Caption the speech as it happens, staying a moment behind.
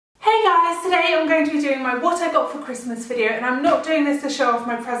today I'm going to be doing my what I got for Christmas video, and I'm not doing this to show off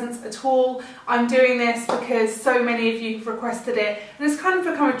my presents at all. I'm doing this because so many of you have requested it and it's kind of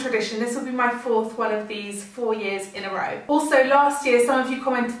become a tradition. This will be my fourth one of these 4 years in a row. Also last year some of you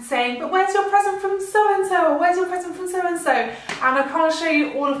commented saying, but where's your present from so and so, or where's your present from so and so, and I can't show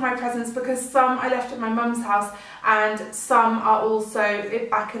you all of my presents because some I left at my mum's house and some are also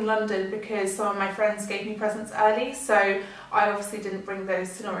back in London because some of my friends gave me presents early, so I obviously didn't bring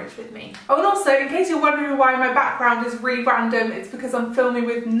those to Norwich with me. Oh, and also, in case you're wondering why my background is really random, it's because I'm filming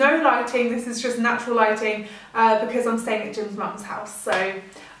with no lighting. This is just natural lighting because I'm staying at Jim's mum's house. So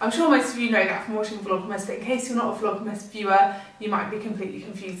I'm sure most of you know that from watching Vlogmas, but in case you're not a Vlogmas viewer, you might be completely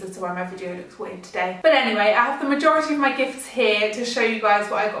confused as to why my video looks weird today. But anyway, I have the majority of my gifts here to show you guys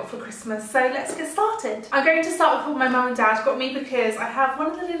what I got for Christmas, so let's get started. I'm going to start with what my mum and dad got me because I have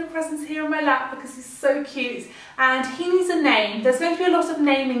one of the little presents here on my lap because he's so cute and he needs a name. There's going to be a lot of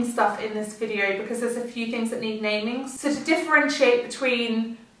naming stuff in this video because there's a few things that need naming. So to differentiate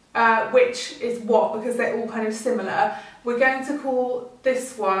between which is what, because they're all kind of similar, we're going to call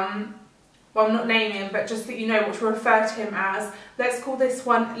this one, well, I'm not naming him, but just that you know what to refer to him as, let's call this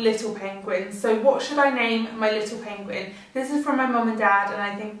one Little Penguin. So what should I name my little penguin? This is from my mum and dad and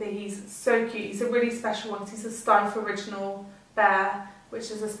I think that he's so cute. He's a really special one. He's a Steiff original bear, which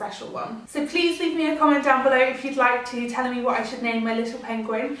is a special one. So please leave me a comment down below if you'd like to, telling me what I should name my little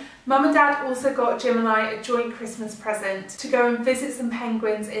penguin. Mum and Dad also got Jim and I a joint Christmas present to go and visit some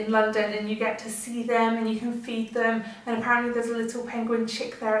penguins in London, and you get to see them and you can feed them, and apparently there's a little penguin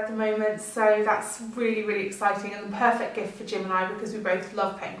chick there at the moment, so that's really, really exciting and the perfect gift for Jim and I because we both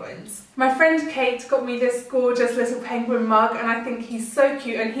love penguins. My friend Kate got me this gorgeous little penguin mug and I think he's so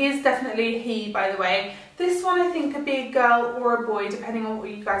cute, and he is definitely a he, by the way. This one I think could be a girl or a boy depending on what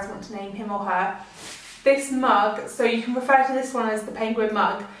you guys want to name him or her. This mug, so you can refer to this one as the penguin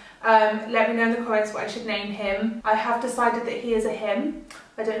mug. Let me know in the comments what I should name him. I have decided that he is a him.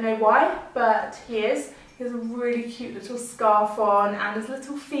 I don't know why, but he is. He has a really cute little scarf on and his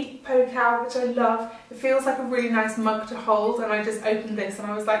little feet poke out, which I love. It feels like a really nice mug to hold, and I just opened this and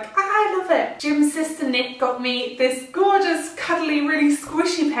I was like, I love it. Jim's sister Nick got me this gorgeous, cuddly, really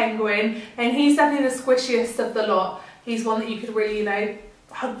squishy penguin, and he's definitely the squishiest of the lot. He's one that you could really, you know,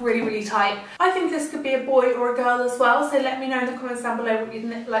 hug really, really tight. I think this could be a boy or a girl as well, so let me know in the comments down below what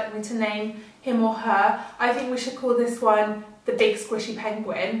you'd like me to name him or her. I think we should call this one the Big Squishy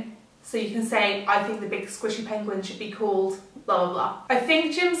Penguin. So you can say, I think the Big Squishy Penguin should be called blah blah blah. I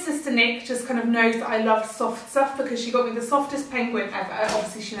think Jim's sister Nick just kind of knows that I love soft stuff because she got me the softest penguin ever.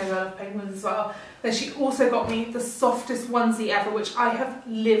 Obviously she knows I love penguins as well. Then she also got me the softest onesie ever, which I have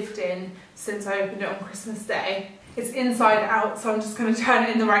lived in since I opened it on Christmas Day. It's inside out, so I'm just going to turn it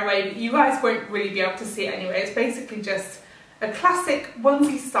in the right way, but you guys won't really be able to see it anyway. It's basically just a classic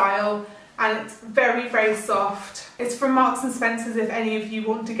onesie style and it's very, very soft. It's from Marks and Spencer's if any of you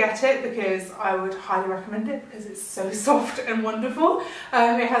want to get it, because I would highly recommend it because it's so soft and wonderful.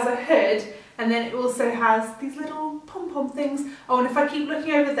 It has a hood and then it also has these little pom-pom things. Oh, and if I keep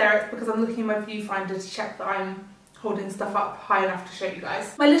looking over there, it's because I'm looking at my viewfinder to check that I'm holding stuff up high enough to show you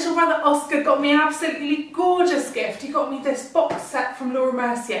guys. My little brother Oscar got me an absolutely gorgeous gift. He got me this box set from Laura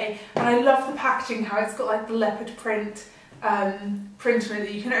Mercier, and I love the packaging, how it's got like the leopard print on it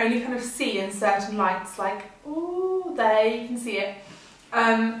that you can only kind of see in certain lights, like, oh, there you can see it.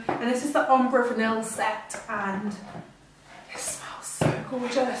 And this is the Ombre Vanille set, and it smells so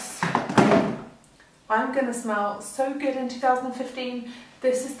gorgeous. I'm gonna smell so good in 2015.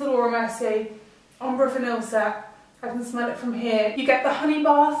 This is the Laura Mercier Ombre Vanille set. I can smell it from here. You get the honey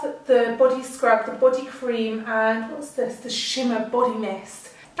bath, the body scrub, the body cream, and what's this? The shimmer body mist.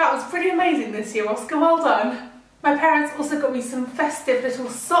 That was pretty amazing this year, Oscar, well done. My parents also got me some festive little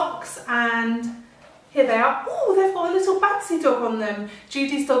socks, and here they are. Oh, they've got a little Babsy dog on them.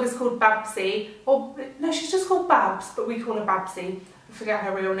 Judy's dog is called Babsy, or no, she's just called Babs, but we call her Babsy. I forget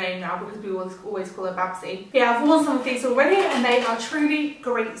her real name now because we always call her Babsy. Yeah, I've worn some of these already and they are truly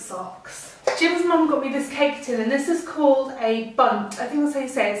great socks. Jim's mum got me this cake tin, and this is called a bunt. I think that's how you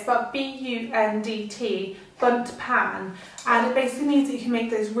say it. It's about B-U-N-D-T, bunt pan. And it basically means that you can make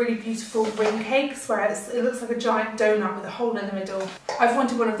those really beautiful ring cakes where it looks like a giant donut with a hole in the middle. I've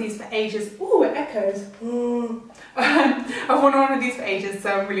wanted one of these for ages. Ooh, it echoes. I've wanted one of these for ages,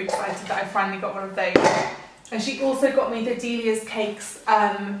 so I'm really excited that I finally got one of those. And she also got me the Delia's Cakes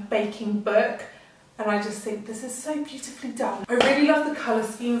baking book. And I just think this is so beautifully done. I really love the colour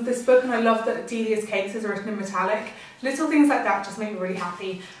scheme of this book, and I love that Delia's Cakes is written in metallic. Little things like that just make me really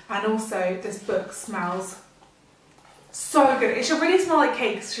happy. And also this book smells so good. It should really smell like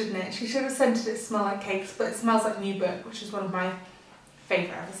cakes, shouldn't it? She should have scented it to smell like cakes, but it smells like New Book, which is one of my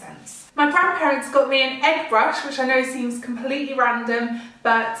favourite ever since. My grandparents got me an egg brush, which I know seems completely random,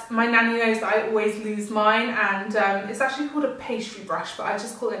 but my nanny knows that I always lose mine, and it's actually called a pastry brush, but I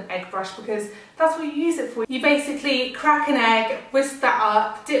just call it an egg brush because that's what you use it for. You basically crack an egg, whisk that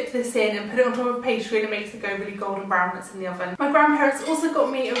up, dip this in and put it on top of a pastry, and it makes it go really golden brown when it's in the oven. My grandparents also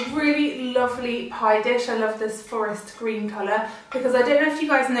got me a really lovely pie dish. I love this forest green colour because I don't know if you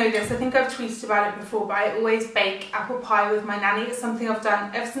guys know this, I think I've tweeted about it before, but I always bake apple pie with my nanny. It's something I've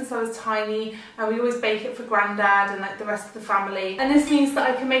done ever since I was tiny, and we always bake it for granddad and like the rest of the family. And this means that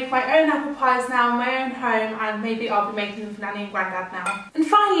I can make my own apple pies now in my own home, and maybe I'll be making them for nanny and granddad now. And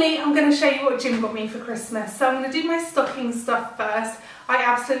finally, I'm going to show you what Jim got me for Christmas. So I'm going to do my stocking stuff first. I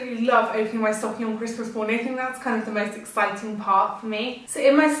absolutely love opening my stocking on Christmas morning. I think that's kind of the most exciting part for me. So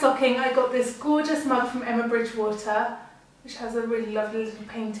in my stocking, I got this gorgeous mug from Emma Bridgewater, which has a really lovely little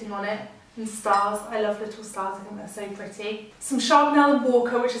painting on it. And stars. I love little stars, I think they're so pretty. Some Charbonnel &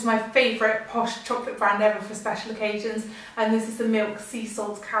 Walker, which is my favourite posh chocolate brand ever for special occasions, and this is the milk sea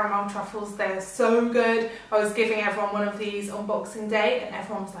salt caramel truffles. They're so good. I was giving everyone one of these on Boxing Day and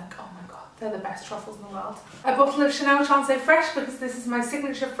everyone was like, oh my god, they're the best truffles in the world. A bottle of Chanel Chance Fresh because this is my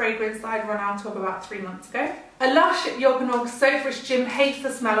signature fragrance that I'd run out of about 3 months ago. A Lush Yogurnog soap, which Jim hates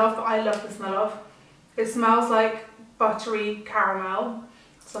the smell of, but I love the smell of. It smells like buttery caramel,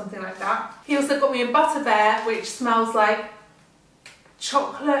 something like that. He also got me a Butter Bear, which smells like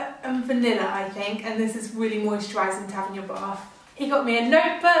chocolate and vanilla, I think, and this is really moisturising to have in your bath. He got me a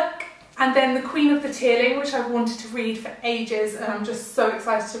notebook, and then The Queen of the Tearling, which I've wanted to read for ages, and I'm just so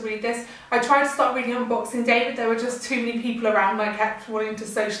excited to read this. I tried to start reading on Boxing Day, but there were just too many people around and I kept wanting to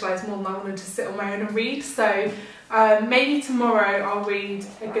socialise more than I wanted to sit on my own and read, so maybe tomorrow I'll read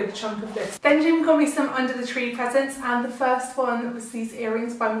a good chunk of this. Then Jim got me some under the tree presents, and the first one was these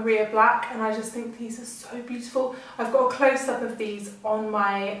earrings by Maria Black, and I just think these are so beautiful. I've got a close-up of these on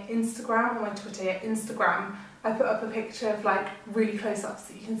my Instagram, on my Twitter, yeah, Instagram. I put up a picture of like really close up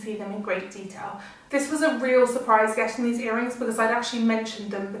so you can see them in great detail. This was a real surprise getting these earrings because I'd actually mentioned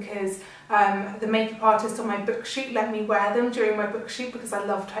them because the makeup artist on my book shoot let me wear them during my book shoot because I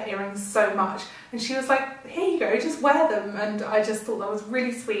loved her earrings so much, and she was like, here you go, just wear them, and I just thought that was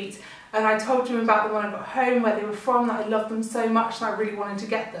really sweet. And I told him about them when I got home, where they were from, that I loved them so much and I really wanted to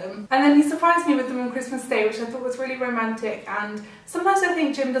get them. And then he surprised me with them on Christmas Day, which I thought was really romantic, and sometimes I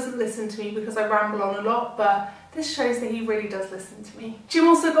think Jim doesn't listen to me because I ramble on a lot, but this shows that he really does listen to me. Jim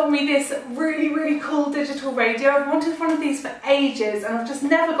also got me this really cool digital radio. I've wanted one of these for ages and I've just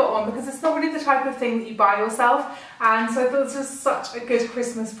never got one because it's not really the type of thing that you buy yourself, and so I thought this was such a good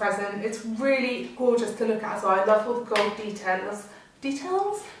Christmas present. It's really gorgeous to look at as well. I love all the gold details,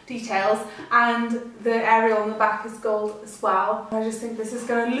 and the aerial on the back is gold as well. I just think this is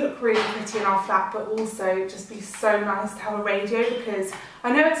going to look really pretty in our flat, but also just be so nice to have a radio, because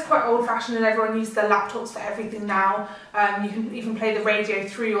I know it's quite old-fashioned and everyone uses their laptops for everything now. You can even play the radio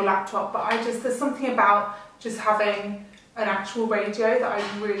through your laptop, but there's something about just having an actual radio that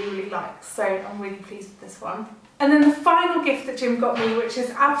I really like, so I'm really pleased with this one. And then the final gift that Jim got me, which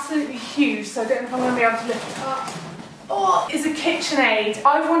is absolutely huge, so I don't know if I'm going to be able to lift it up, is a KitchenAid.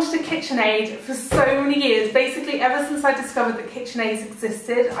 I've wanted a KitchenAid for so many years. Basically, ever since I discovered that KitchenAids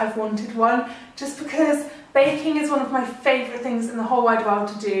existed, I've wanted one, just because baking is one of my favourite things in the whole wide world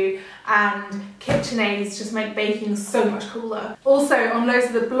to do, and KitchenAids just make baking so much cooler. Also, on loads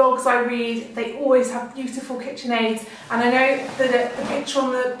of the blogs I read, they always have beautiful KitchenAids, and I know that the picture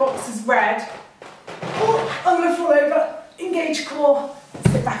on the box is red. Oh, I'm going to fall over. Engage core.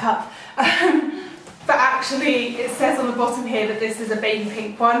 Sit back up. But actually it says on the bottom here that this is a baby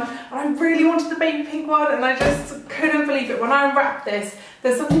pink one, and I really wanted the baby pink one and I just couldn't believe it. When I unwrapped this,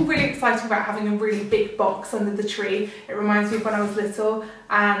 there's something really exciting about having a really big box under the tree. It reminds me of when I was little,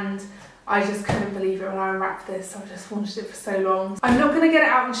 and I just couldn't believe it when I unwrapped this. I just wanted it for so long. I'm not going to get it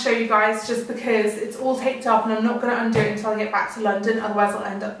out and show you guys just because it's all taped up, and I'm not going to undo it until I get back to London, otherwise I'll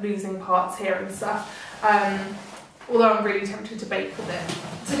end up losing parts here and stuff. Although I'm really tempted to bake with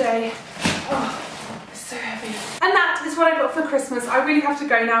it today. Oh. So heavy. And that is what I got for Christmas. I really have to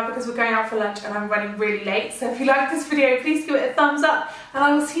go now because we're going out for lunch and I'm running really late. So if you like this video, please give it a thumbs up, and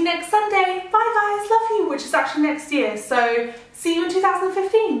I will see you next Sunday. Bye guys, love you, which is actually next year. So see you in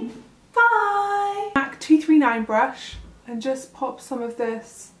 2015. Bye. MAC 239 brush, and just pop some of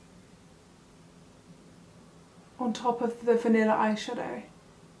this on top of the vanilla eyeshadow.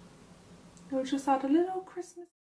 It'll just add a little Christmas